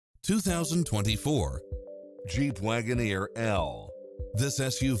2024 Jeep Wagoneer L. This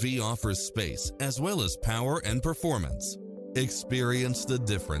SUV offers space as well as power and performance. Experience the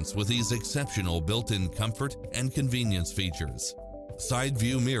difference with these exceptional built-in comfort and convenience features. Side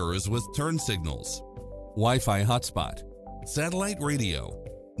view mirrors with turn signals, Wi-Fi hotspot, satellite radio,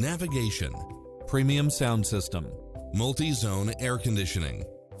 navigation, premium sound system, multi-zone air conditioning,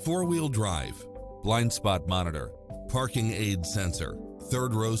 four-wheel drive, blind spot monitor, parking aid sensor,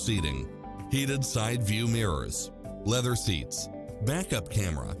 third row seating, heated side view mirrors, leather seats, backup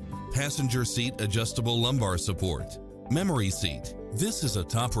camera, passenger seat adjustable lumbar support, memory seat. This is a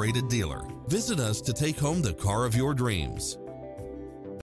top-rated dealer. Visit us to take home the car of your dreams.